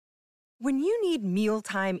When you need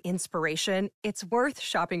mealtime inspiration, it's worth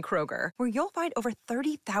shopping Kroger, where you'll find over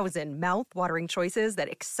 30,000 mouth-watering choices that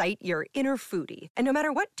excite your inner foodie. And no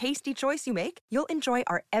matter what tasty choice you make, you'll enjoy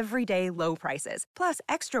our everyday low prices, plus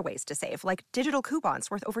extra ways to save, like digital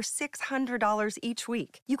coupons worth over $600 each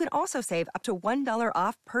week. You can also save up to $1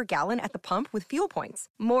 off per gallon at the pump with fuel points.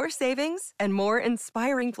 More savings and more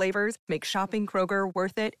inspiring flavors make shopping Kroger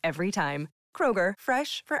worth it every time. Kroger,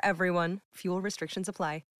 fresh for everyone. Fuel restrictions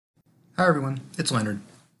apply. Hi everyone, it's Leonard.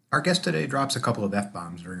 Our guest today drops a couple of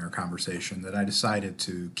F-bombs during our conversation that I decided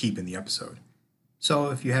to keep in the episode.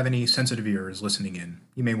 So if you have any sensitive ears listening in,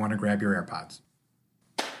 you may want to grab your AirPods.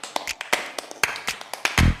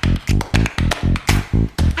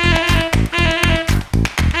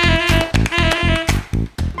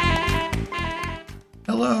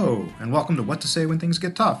 Hello, and welcome to What to Say When Things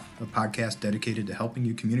Get Tough, a podcast dedicated to helping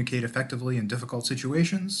you communicate effectively in difficult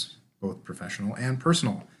situations, both professional and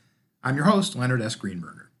personal. I'm your host, Leonard S.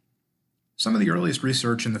 Greenberger. Some of the earliest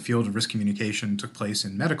research in the field of risk communication took place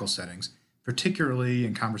in medical settings, particularly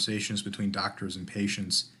in conversations between doctors and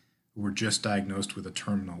patients who were just diagnosed with a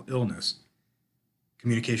terminal illness.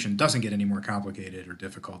 Communication doesn't get any more complicated or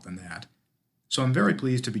difficult than that. So I'm very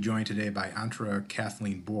pleased to be joined today by Antra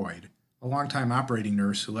Kathleen Boyd, a longtime operating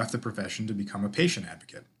nurse who left the profession to become a patient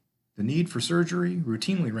advocate. The need for surgery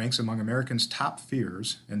routinely ranks among Americans' top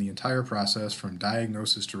fears, and the entire process from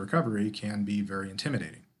diagnosis to recovery can be very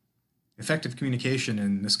intimidating. Effective communication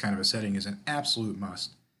in this kind of a setting is an absolute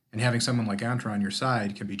must, and having someone like Antra on your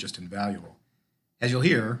side can be just invaluable. As you'll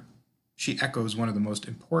hear, she echoes one of the most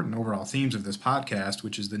important overall themes of this podcast,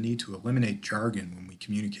 which is the need to eliminate jargon when we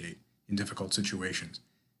communicate in difficult situations.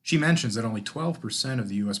 She mentions that only 12% of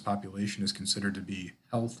the U.S. population is considered to be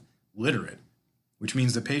health literate, which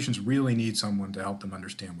means that patients really need someone to help them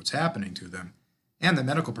understand what's happening to them, and that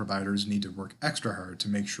medical providers need to work extra hard to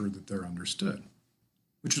make sure that they're understood.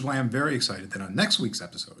 Which is why I'm very excited that on next week's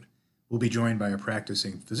episode, we'll be joined by a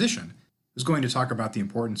practicing physician who's going to talk about the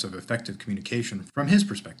importance of effective communication from his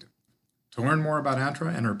perspective. To learn more about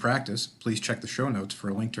Antra and her practice, please check the show notes for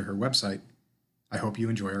a link to her website. I hope you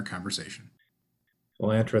enjoy our conversation.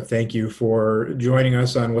 Well, Antra, thank you for joining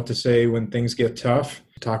us on What to Say When Things Get Tough.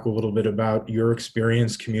 Talk a little bit about your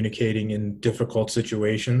experience communicating in difficult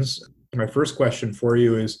situations. My first question for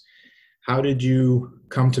you is, how did you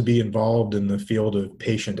come to be involved in the field of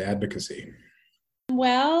patient advocacy?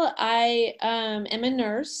 Well, I am a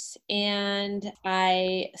nurse, and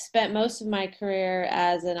I spent most of my career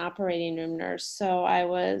as an operating room nurse. So I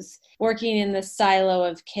was working in the silo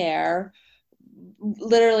of care.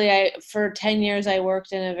 Literally, for 10 years, I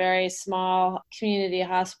worked in a very small community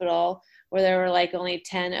hospital where there were only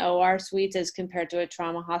 10 OR suites as compared to a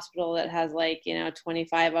trauma hospital that has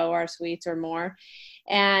 25 OR suites or more.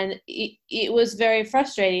 And it was very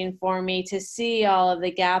frustrating for me to see all of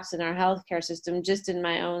the gaps in our healthcare system just in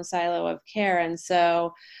my own silo of care. And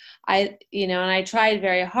so I tried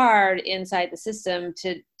very hard inside the system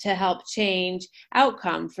to help change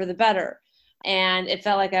outcome for the better. And it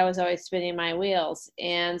felt like I was always spinning my wheels.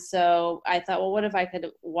 And so I thought, well, what if I could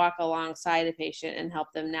walk alongside a patient and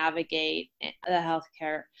help them navigate the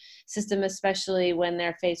healthcare system, especially when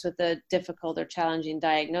they're faced with a difficult or challenging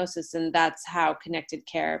diagnosis? And that's how Connected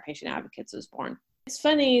Care Patient Advocates was born. It's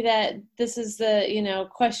funny that this is the,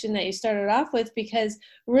 question that you started off with, because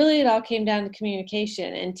really it all came down to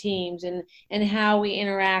communication and teams and how we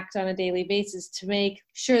interact on a daily basis to make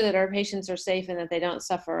sure that our patients are safe and that they don't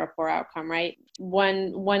suffer a poor outcome, right?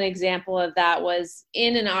 One example of that was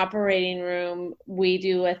in an operating room, we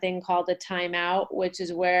do a thing called a timeout, which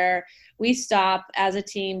is where we stop as a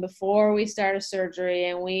team before we start a surgery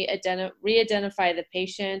and we re-identify the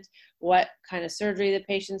patient, what kind of surgery the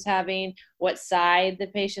patient's having, what side the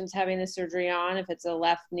patient's having the surgery on, if it's a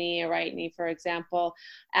left knee, a right knee, for example,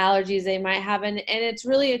 allergies they might have. And it's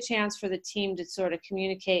really a chance for the team to sort of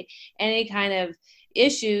communicate any kind of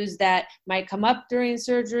issues that might come up during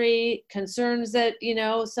surgery, concerns that,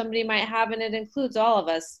 somebody might have, and it includes all of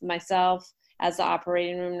us, myself, as the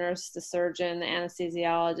operating room nurse, the surgeon, the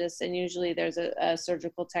anesthesiologist, and usually there's a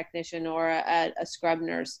surgical technician or a scrub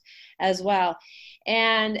nurse as well.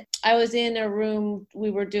 And I was in a room,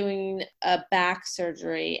 we were doing a back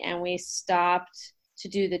surgery, and we stopped to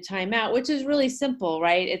do the timeout, which is really simple,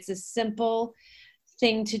 right? It's a simple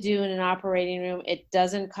thing to do in an operating room. It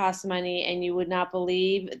doesn't cost money, and you would not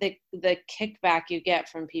believe the kickback you get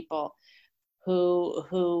from people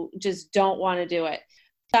who just don't want to do it.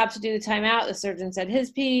 Stopped to do the timeout. The surgeon said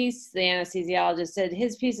his piece. The anesthesiologist said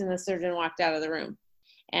his piece, and the surgeon walked out of the room.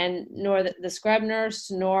 And nor the scrub nurse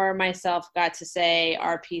nor myself got to say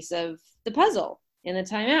our piece of the puzzle in the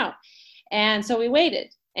timeout. And so we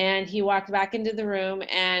waited. And he walked back into the room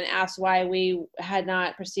and asked why we had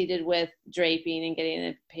not proceeded with draping and getting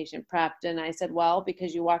the patient prepped. And I said, well,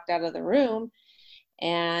 because you walked out of the room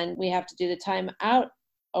and we have to do the time out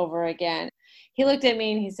over again. He looked at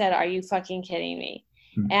me and he said, are you fucking kidding me?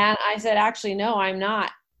 Mm-hmm. And I said, actually, no, I'm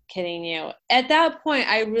not kidding you. At that point,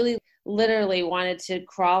 I really literally wanted to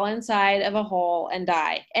crawl inside of a hole and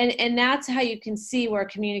die. And that's how you can see where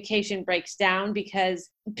communication breaks down, because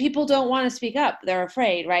people don't want to speak up. They're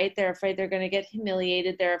afraid, right? They're afraid they're going to get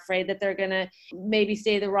humiliated. They're afraid that they're going to maybe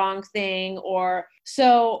say the wrong thing. Or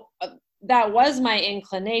so that was my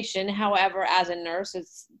inclination. However, as a nurse,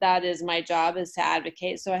 that is my job, is to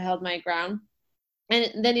advocate. So I held my ground.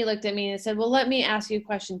 And then he looked at me and said, well, let me ask you a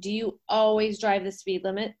question. Do you always drive the speed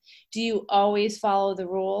limit? Do you always follow the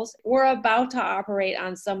rules? We're about to operate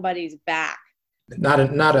on somebody's back. Not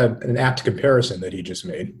an apt comparison that he just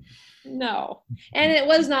made. No. And it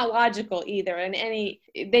was not logical either. And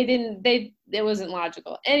it wasn't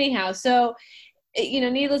logical. Anyhow, so,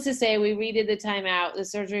 needless to say, we redid the timeout. The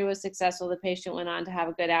surgery was successful. The patient went on to have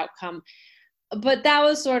a good outcome. But that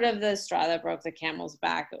was sort of the straw that broke the camel's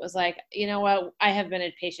back. It was like, you know what, I have been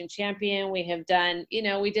a patient champion. We have done,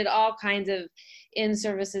 we did all kinds of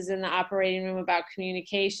in-services in the operating room about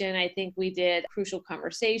communication. I think we did crucial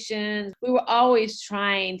conversations. We were always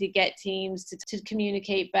trying to get teams to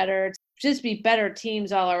communicate better, to just be better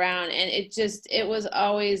teams all around. And it was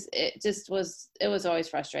always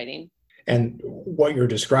frustrating. And what you're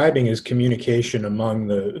describing is communication among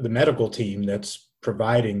the medical team that's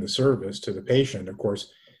providing the service to the patient. Of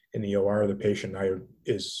course, in the OR, the patient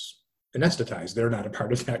is anesthetized. They're not a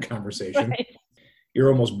part of that conversation. Right.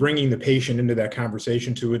 You're almost bringing the patient into that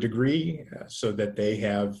conversation to a degree so that they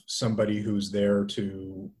have somebody who's there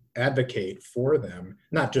to advocate for them,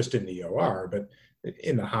 not just in the OR, but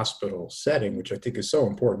in the hospital setting, which I think is so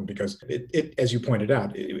important because it as you pointed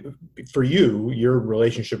out, for you, your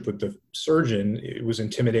relationship with the surgeon, it was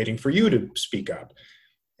intimidating for you to speak up.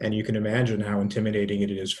 And you can imagine how intimidating it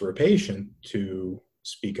is for a patient to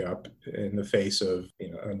speak up in the face of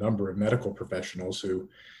a number of medical professionals who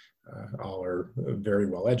all are very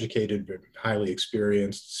well educated, but highly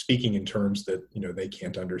experienced, speaking in terms that they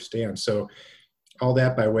can't understand. So all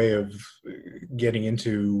that by way of getting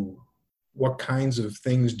into what kinds of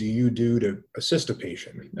things do you do to assist a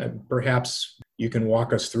patient? And perhaps you can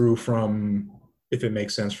walk us through from, if it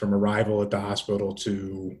makes sense, from arrival at the hospital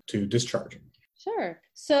to discharge. Sure.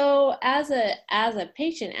 So as a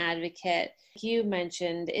patient advocate, you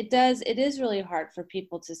mentioned it is really hard for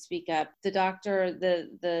people to speak up. The doctor,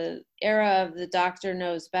 the era of the doctor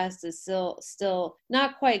knows best is still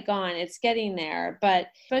not quite gone. It's getting there, but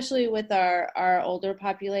especially with our older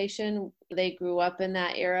population, they grew up in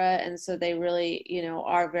that era, and so they really,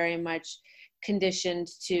 are very much conditioned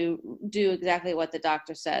to do exactly what the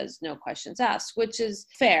doctor says, no questions asked, which is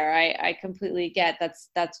fair. I completely get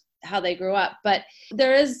that's how they grew up, but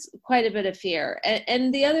there is quite a bit of fear.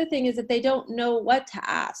 And the other thing is that they don't know what to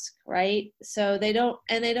ask, right? So they don't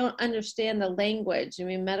understand the language. I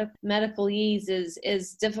mean, medicalese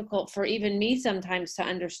is difficult for even me sometimes to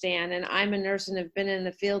understand. And I'm a nurse and have been in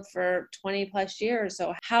the field for 20 plus years.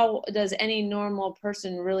 So how does any normal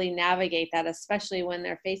person really navigate that, especially when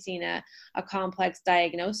they're facing a complex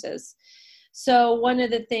diagnosis? So one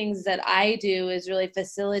of the things that I do is really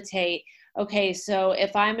facilitate. Okay, so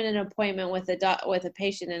if I'm in an appointment with a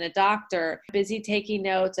patient and a doctor, busy taking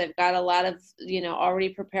notes, I've got a lot of, already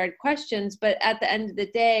prepared questions, but at the end of the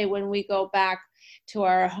day, when we go back to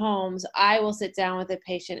our homes, I will sit down with the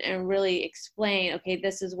patient and really explain, okay,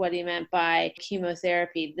 this is what he meant by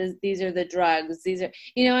chemotherapy. These are the drugs. These are,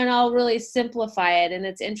 and I'll really simplify it. And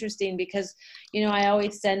it's interesting because, I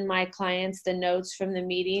always send my clients the notes from the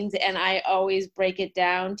meetings, and I always break it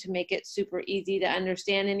down to make it super easy to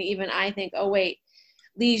understand. And even I think, oh, wait,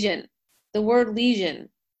 lesion, the word lesion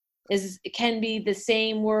can be the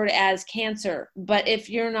same word as cancer. But if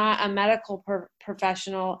you're not a medical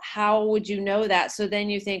professional, how would you know that? So then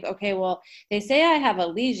you think, okay, well, they say I have a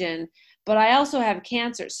lesion, but I also have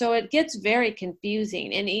cancer. So it gets very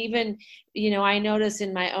confusing. And even, I notice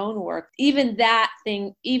in my own work, even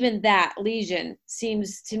that lesion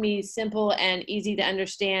seems to me simple and easy to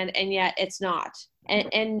understand, and yet it's not.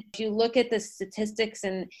 And if you look at the statistics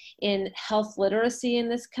in health literacy in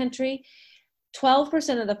this country,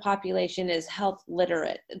 12% of the population is health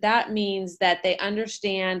literate. That means that they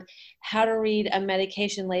understand how to read a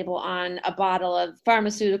medication label on a bottle of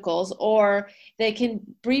pharmaceuticals, or they can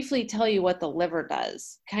briefly tell you what the liver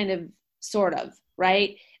does, kind of, sort of,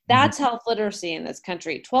 right? That's health literacy in this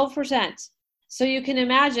country, 12%. So you can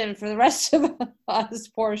imagine for the rest of us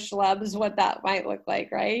poor schlubs what that might look like,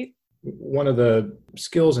 right? One of the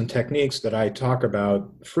skills and techniques that I talk about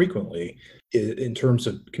frequently in terms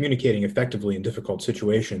of communicating effectively in difficult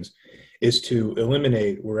situations is to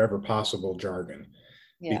eliminate wherever possible jargon,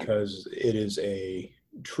 Yeah. because it is a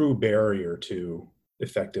true barrier to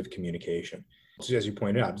effective communication. So as you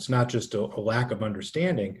pointed out, it's not just a lack of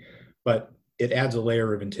understanding, but it adds a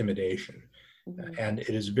layer of intimidation. Mm-hmm. And it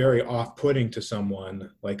is very off-putting to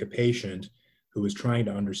someone like a patient who is trying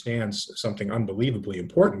to understand something unbelievably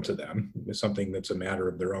important to them, something that's a matter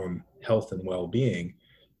of their own health and well-being.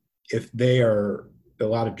 If a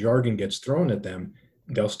lot of jargon gets thrown at them,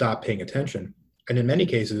 they'll stop paying attention. And in many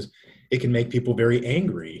cases, it can make people very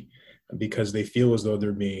angry because they feel as though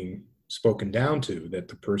they're being spoken down to, that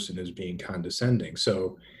the person is being condescending.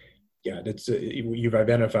 So yeah, you've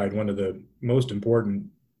identified one of the most important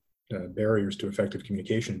barriers to effective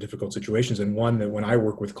communication in difficult situations, and one that when I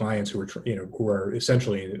work with clients who are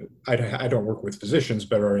essentially, I don't work with physicians,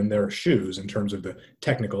 but are in their shoes in terms of the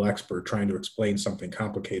technical expert trying to explain something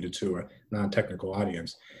complicated to a non-technical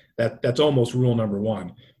audience. That's almost rule number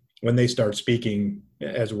one. When they start speaking,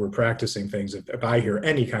 as we're practicing things, if I hear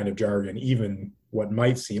any kind of jargon, even what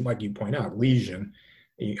might seem, like you point out, lesion,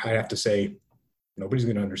 I have to say, nobody's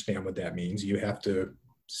going to understand what that means. You have to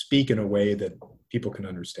speak in a way that people can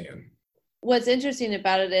understand. What's interesting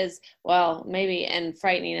about it is, well, maybe and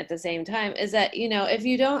frightening at the same time, is that, if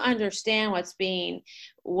you don't understand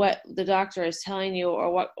what the doctor is telling you,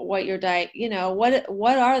 or what your diet,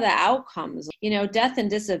 what are the outcomes, death and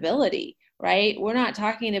disability, right? We're not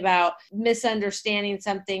talking about misunderstanding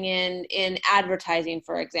something in advertising,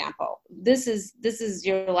 for example. This is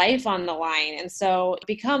your life on the line. And so it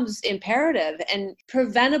becomes imperative, and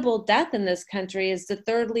preventable death in this country is the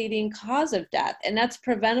third leading cause of death. And that's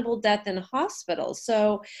preventable death in hospitals.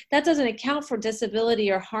 So that doesn't account for disability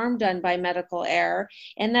or harm done by medical error.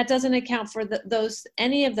 And that doesn't account for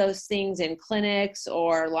any of those things in clinics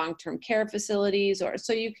or long-term care facilities.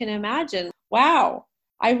 So you can imagine, wow,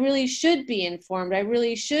 I really should be informed. I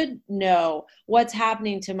really should know what's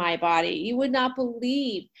happening to my body. You would not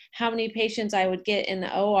believe how many patients I would get in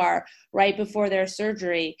the OR right before their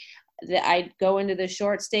surgery. I'd go into the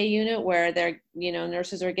short stay unit where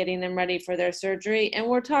nurses are getting them ready for their surgery. And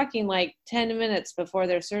we're talking like 10 minutes before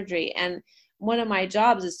their surgery. And one of my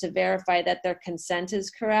jobs is to verify that their consent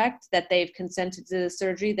is correct, that they've consented to the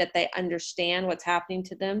surgery, that they understand what's happening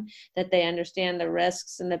to them, that they understand the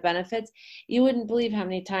risks and the benefits. You wouldn't believe how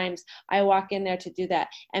many times I walk in there to do that,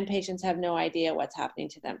 and patients have no idea what's happening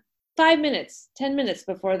to them. 5 minutes, 10 minutes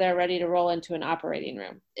before they're ready to roll into an operating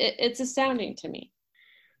room. It's astounding to me.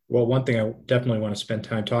 Well, one thing I definitely want to spend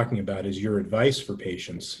time talking about is your advice for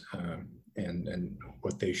patients and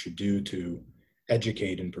what they should do to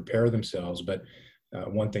educate and prepare themselves. But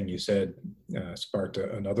one thing you said sparked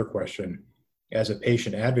another question. As a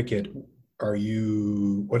patient advocate,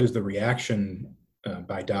 what is the reaction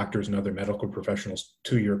by doctors and other medical professionals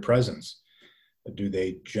to your presence? Do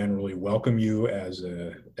they generally welcome you as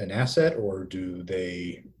an asset, or do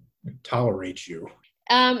they tolerate you?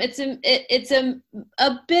 It's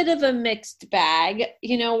a bit of a mixed bag.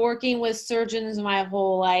 Working with surgeons my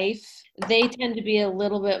whole life, they tend to be a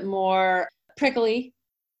little bit more prickly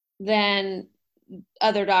than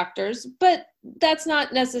other doctors, but that's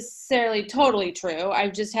not necessarily totally true.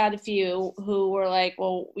 I've just had a few who were like,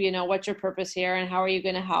 well, what's your purpose here and how are you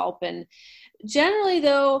going to help? And generally,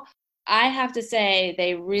 though, I have to say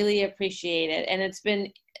they really appreciate it. And it's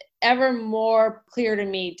been ever more clear to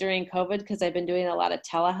me during COVID, because I've been doing a lot of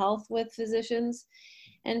telehealth with physicians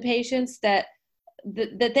and patients, that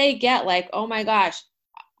they get like, oh my gosh,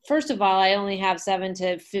 first of all, I only have 7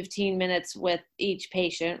 to 15 minutes with each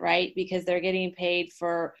patient, right? Because they're getting paid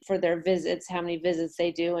for their visits, how many visits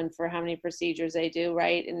they do, and for how many procedures they do,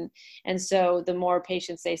 right? And so the more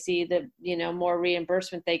patients they see, the more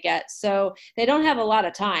reimbursement they get. So they don't have a lot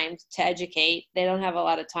of time to educate. They don't have a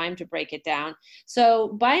lot of time to break it down. So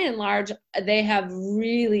by and large, they have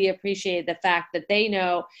really appreciated the fact that they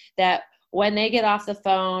know that when they get off the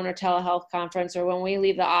phone or telehealth conference, or when we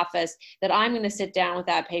leave the office, that I'm going to sit down with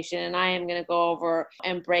that patient and I am going to go over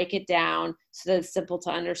and break it down so that it's simple to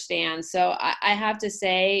understand. So I have to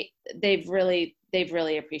say they've really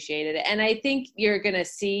appreciated it. And I think you're going to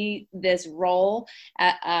see this role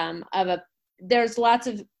of a there's lots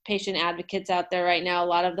of patient advocates out there right now. A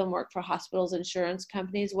lot of them work for hospitals, insurance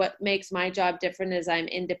companies. What makes my job different is I'm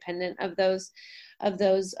independent of those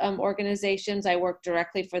organizations. I work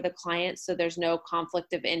directly for the clients, so there's no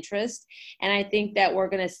conflict of interest. And I think that we're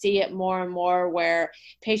going to see it more and more where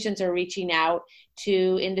patients are reaching out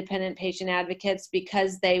to independent patient advocates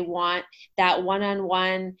because they want that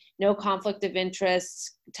one-on-one, no conflict of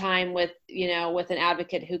interest time with an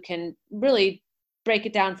advocate who can really break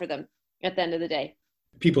it down for them at the end of the day.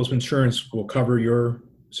 People's insurance will cover your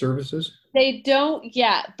services? They don't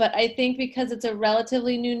yet, but I think because it's a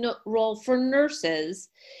relatively new role for nurses,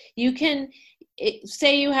 you can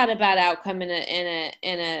say you had a bad outcome in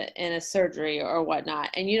a surgery or whatnot,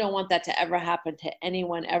 and you don't want that to ever happen to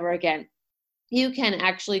anyone ever again. You can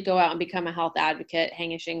actually go out and become a health advocate,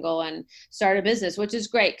 hang a shingle, and start a business, which is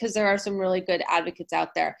great because there are some really good advocates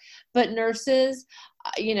out there. But nurses,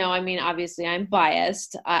 obviously I'm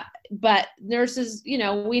biased, but nurses,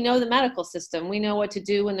 we know the medical system. We know what to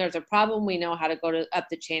do when there's a problem. We know how to go up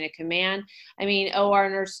the chain of command. OR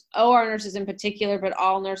nurses in particular, but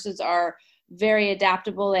all nurses are very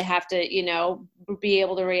adaptable. They have to, be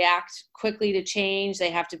able to react quickly to change. They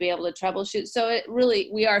have to be able to troubleshoot. So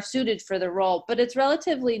we are suited for the role, but it's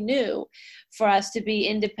relatively new for us to be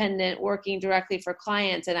independent, working directly for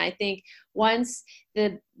clients. And I think once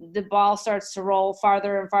the ball starts to roll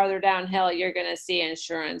farther and farther downhill, you're going to see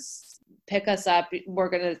insurance pick us up. They're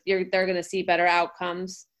going to see better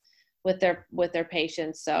outcomes with their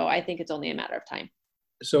patients. So I think it's only a matter of time.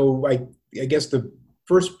 So I guess the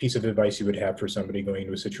first piece of advice you would have for somebody going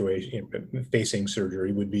into a situation facing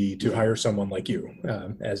surgery would be to hire someone like you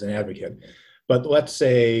as an advocate. But let's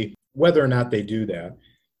say whether or not they do that,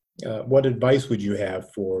 what advice would you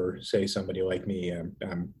have for, say, somebody like me?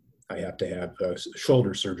 I have to have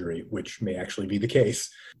shoulder surgery, which may actually be the case.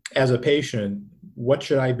 As a patient, what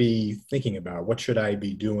should I be thinking about? What should I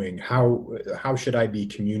be doing? How should I be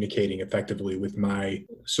communicating effectively with my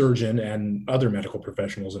surgeon and other medical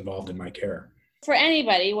professionals involved in my care? For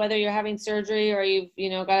anybody, whether you're having surgery or you've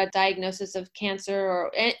got a diagnosis of cancer,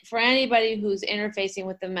 or for anybody who's interfacing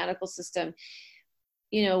with the medical system,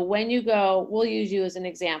 when you go, we'll use you as an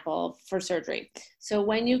example for surgery. So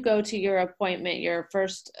when you go to your appointment, your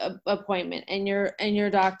first appointment, and your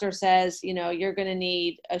doctor says, you're going to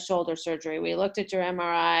need a shoulder surgery. We looked at your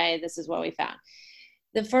MRI. This is what we found.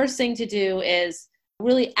 The first thing to do is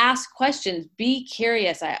really ask questions. Be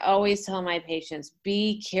curious. I always tell my patients,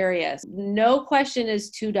 be curious. No question is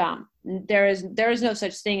too dumb. There is no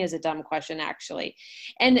such thing as a dumb question, actually.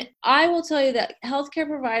 And I will tell you that healthcare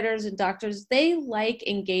providers and doctors, they like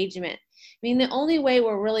engagement. The only way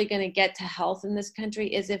we're really going to get to health in this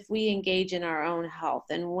country is if we engage in our own health.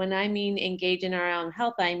 And when I mean engage in our own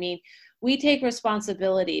health, I mean we take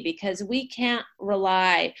responsibility, because we can't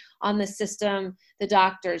rely on the system, the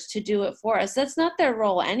doctors, to do it for us. That's not their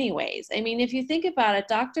role anyways. If you think about it,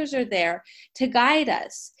 doctors are there to guide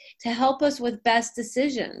us, to help us with best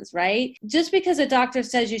decisions, right? Just because a doctor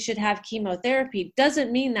says you should have chemotherapy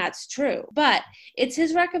doesn't mean that's true, but it's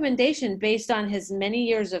his recommendation based on his many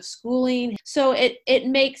years of schooling. So it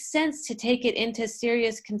makes sense to take it into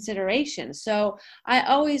serious consideration. So I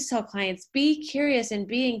always tell clients, be curious and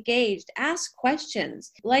be engaged. Ask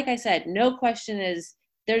questions. Like I said,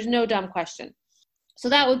 there's no dumb question. So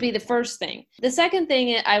that would be the first thing. The second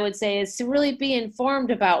thing I would say is to really be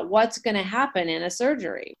informed about what's going to happen in a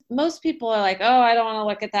surgery. Most people are like, oh, I don't want to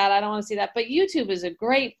look at that. I don't want to see that. But YouTube is a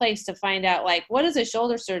great place to find out, what does a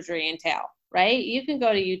shoulder surgery entail? Right? You can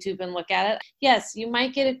go to YouTube and look at it. Yes, you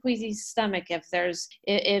might get a queasy stomach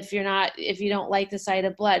if you don't like the sight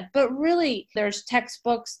of blood, but really there's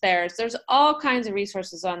textbooks, there's all kinds of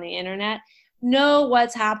resources on the internet. Know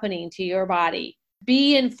what's happening to your body.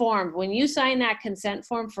 Be informed. When you sign that consent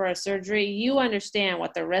form for a surgery, you understand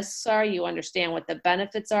what the risks are, you understand what the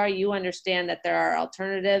benefits are, you understand that there are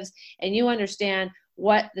alternatives, and you understand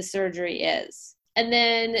what the surgery is. And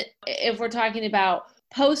then if we're talking about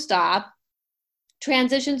post-op,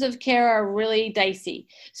 transitions of care are really dicey.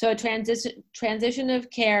 So a transition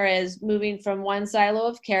of care is moving from one silo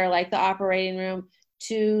of care, like the operating room,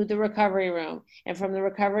 to the recovery room, and from the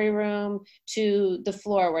recovery room to the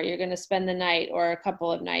floor where you're going to spend the night or a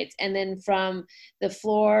couple of nights, and then from the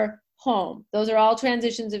floor home. Those are all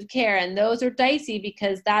transitions of care, and those are dicey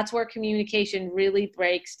because that's where communication really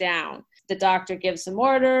breaks down. The doctor gives some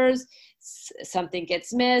orders, something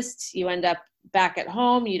gets missed, you end up back at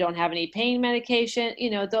home, you don't have any pain medication,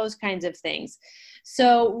 those kinds of things.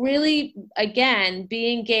 So really, again,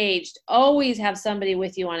 be engaged. Always have somebody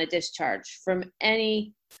with you on a discharge from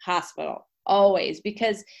any hospital, always,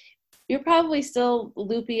 because you're probably still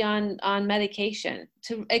loopy on medication.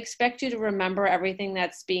 To expect you to remember everything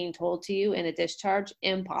that's being told to you in a discharge,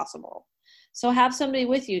 impossible. So have somebody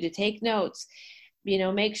with you to take notes.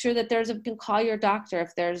 Make sure that you can call your doctor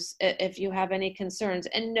if you have any concerns,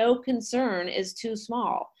 and no concern is too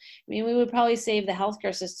small. We would probably save the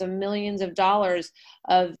healthcare system millions of dollars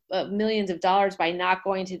by not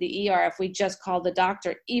going to the ER if we just called the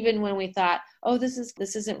doctor, even when we thought, oh, this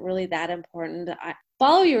isn't really that important.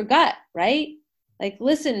 Follow your gut, right? Like,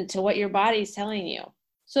 listen to what your body's telling you.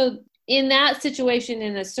 So in that situation,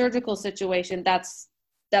 in a surgical situation, that's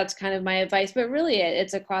kind of my advice, but really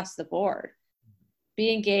it's across the board.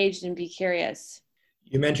 Be engaged and be curious.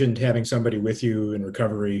 You mentioned having somebody with you in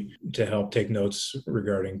recovery to help take notes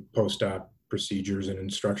regarding post-op procedures and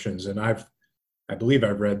instructions. And I believe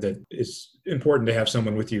I've read that it's important to have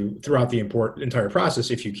someone with you throughout the entire process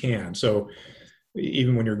if you can. So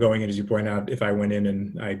even when you're going in, as you point out, if I went in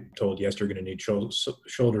and I told, yes, you're going to need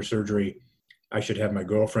shoulder surgery, I should have my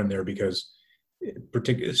girlfriend there, because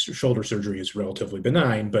particular shoulder surgery is relatively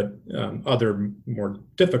benign, but other more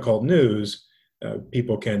difficult news,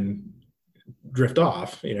 people can drift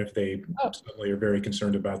off, if they suddenly are very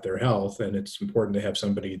concerned about their health. And it's important to have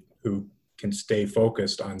somebody who can stay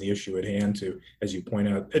focused on the issue at hand to, as you point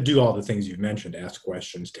out, do all the things you've mentioned, ask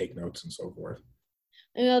questions, take notes, and so forth.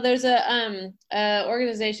 There's a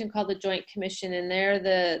organization called the Joint Commission, and they're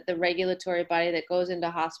the regulatory body that goes into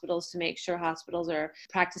hospitals to make sure hospitals are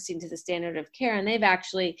practicing to the standard of care. And they've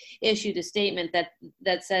actually issued a statement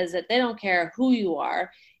that says that they don't care who you are.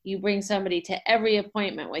 You bring somebody to every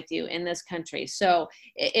appointment with you in this country. So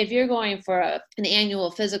if you're going for an annual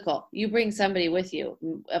physical, you bring somebody with you,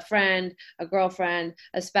 a friend, a girlfriend,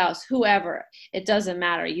 a spouse, whoever. It doesn't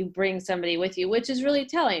matter. You bring somebody with you, which is really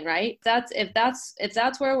telling, right? If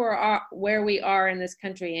that's where we are in this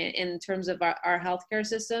country in terms of our healthcare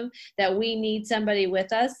system, that we need somebody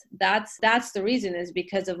with us. That's the reason, is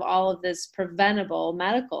because of all of this preventable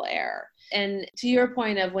medical error. And to your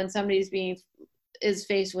point of when somebody's is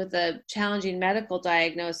faced with a challenging medical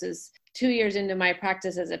diagnosis, 2 years into my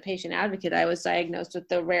practice as a patient advocate, I was diagnosed with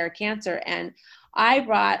the rare cancer, and I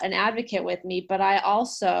brought an advocate with me, but I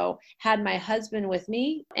also had my husband with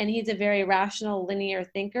me, and he's a very rational, linear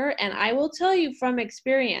thinker. And I will tell you from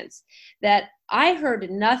experience that I heard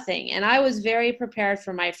nothing, and I was very prepared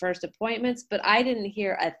for my first appointments, but I didn't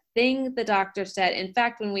hear a thing the doctor said. In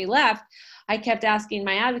fact, when we left, I kept asking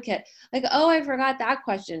my advocate, like, oh, I forgot that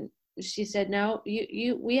question. She said, no,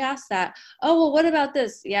 we asked that. Oh, well, what about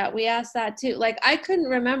this? Yeah, we asked that too. Like, I couldn't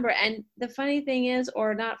remember. And the funny thing is,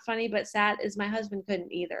 or not funny, but sad, is my husband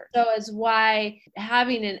couldn't either. So it's why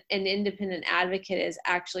having an independent advocate is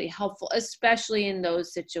actually helpful, especially in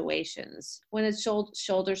those situations when it's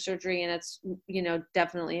shoulder surgery, and it's,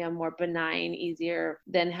 definitely a more benign, easier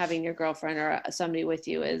than having your girlfriend or somebody with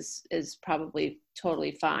you is probably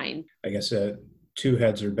totally fine. I guess two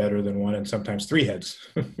heads are better than one, and sometimes three heads.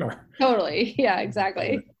 Totally. Yeah,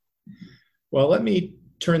 exactly. Well, let me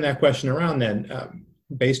turn that question around then.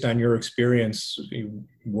 Based on your experience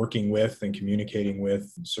working with and communicating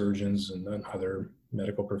with surgeons and other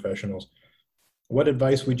medical professionals, what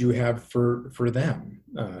advice would you have for them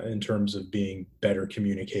in terms of being better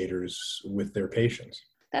communicators with their patients?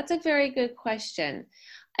 That's a very good question.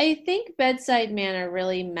 I think bedside manner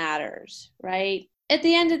really matters, right? At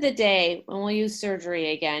the end of the day, and we'll use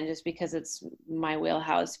surgery again just because it's my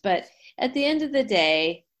wheelhouse, but at the end of the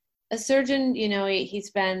day, a surgeon, he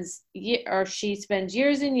spends or she spends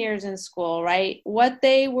years and years in school, right? What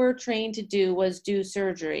they were trained to do was do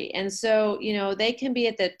surgery. And so, they can be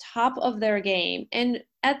at the top of their game. And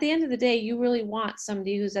at the end of the day, you really want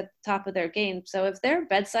somebody who's at the top of their game. So if their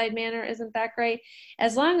bedside manner isn't that great,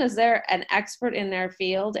 as long as they're an expert in their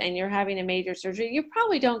field and you're having a major surgery, you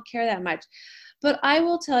probably don't care that much. But I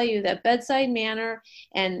will tell you that bedside manner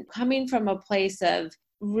and coming from a place of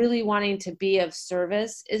really wanting to be of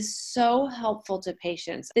service is so helpful to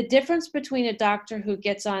patients. The difference between a doctor who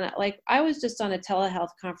gets on, like I was just on a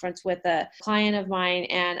telehealth conference with a client of mine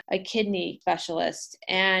and a kidney specialist,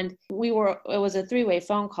 and it was a 3-way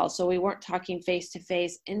phone call, so we weren't talking face to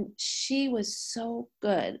face, and she was so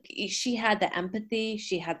good. She had the empathy,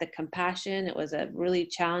 she had the compassion. It was a really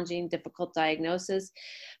challenging, difficult diagnosis,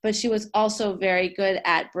 but she was also very good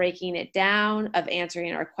at breaking it down, of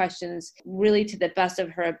answering our questions really to the best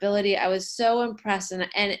of her ability. I was so impressed.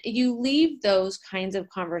 And you leave those kinds of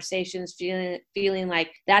conversations feeling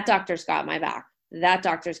like that doctor's got my back. That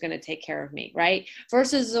doctor's going to take care of me, right?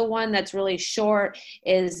 Versus the one that's really short,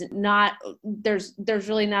 is not, there's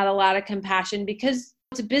really not a lot of compassion because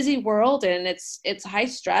it's a busy world and it's high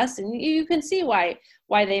stress, and you can see why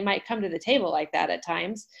they might come to the table like that at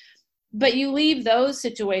times. But you leave those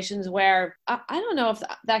situations where I don't know if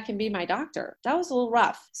that can be my doctor. That was a little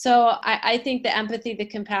rough. So I think the empathy, the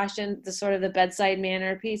compassion, the sort of the bedside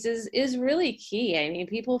manner pieces is really key. I mean,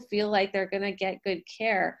 people feel like they're going to get good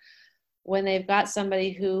care when they've got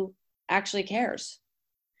somebody who actually cares.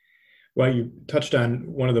 Well, you touched on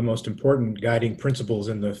one of the most important guiding principles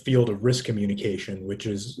in the field of risk communication, which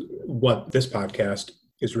is what this podcast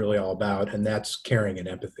is really all about, and that's caring and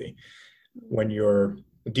empathy. When you're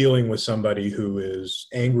dealing with somebody who is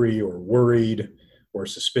angry or worried or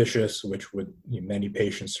suspicious, which would, many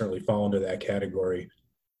patients certainly fall into that category,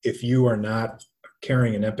 if you are not a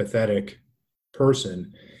caring and empathetic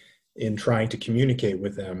person in trying to communicate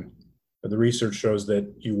with them, the research shows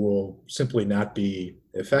that you will simply not be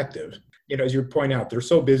effective. As you point out, they're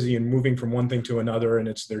so busy and moving from one thing to another, and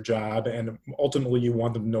it's their job. And ultimately, you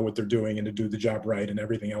want them to know what they're doing and to do the job right, and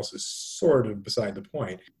everything else is sort of beside the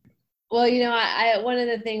point. Well, I one of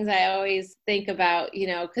the things I always think about,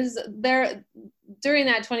 because during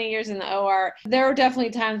that 20 years in the OR, there were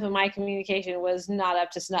definitely times when my communication was not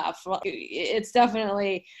up to snuff. It's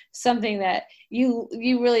definitely something that you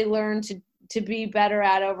really learn to be better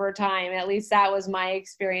at over time. At least that was my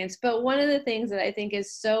experience. But one of the things that I think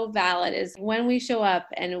is so valid is when we show up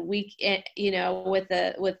and we, with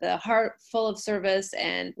the heart full of service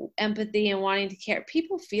and empathy and wanting to care,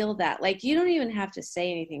 people feel that. Like, you don't even have to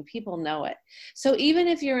say anything. People know it. So even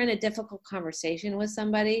if you're in a difficult conversation with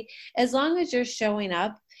somebody, as long as you're showing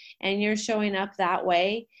up and you're showing up that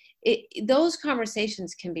way, those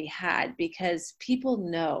conversations can be had because people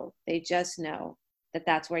know, they just know that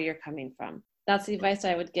that's where you're coming from. That's the advice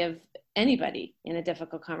I would give anybody in a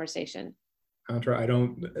difficult conversation. Contra, I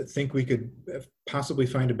don't think we could possibly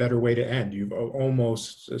find a better way to end. You've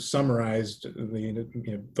almost summarized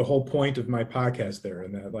the whole point of my podcast there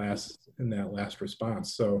in that last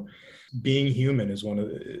response. So, being human is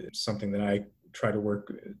something that I try to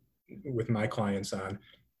work with my clients on,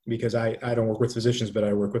 because I don't work with physicians, but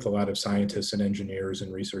I work with a lot of scientists and engineers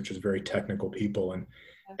and researchers, very technical people, and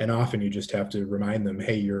often you just have to remind them,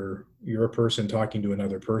 hey, you're a person talking to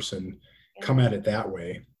another person. Come at it that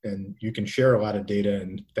way. And you can share a lot of data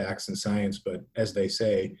and facts and science, but as they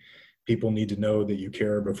say, people need to know that you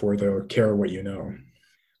care before they'll care what you know.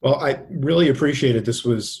 Well, I really appreciate it. This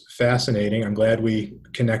was fascinating. I'm glad we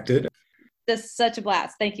connected. This is such a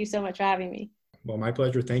blast. Thank you so much for having me. Well, my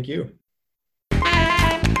pleasure. Thank you.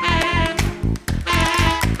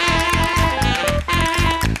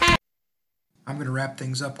 I'm going to wrap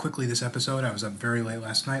things up quickly this episode. I was up very late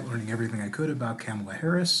last night learning everything I could about Kamala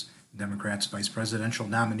Harris, Democrats' vice presidential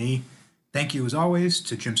nominee. Thank you, as always,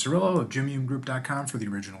 to Jim Cirillo of JimHumeGroup.com for the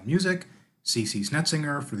original music, CC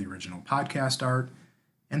Snetzinger for the original podcast art,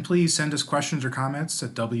 and please send us questions or comments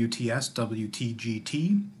at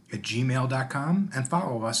WTSWTGT@gmail.com and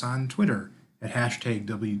follow us on Twitter at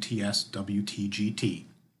 #WTSWTGT.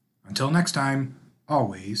 Until next time,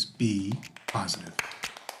 always be positive.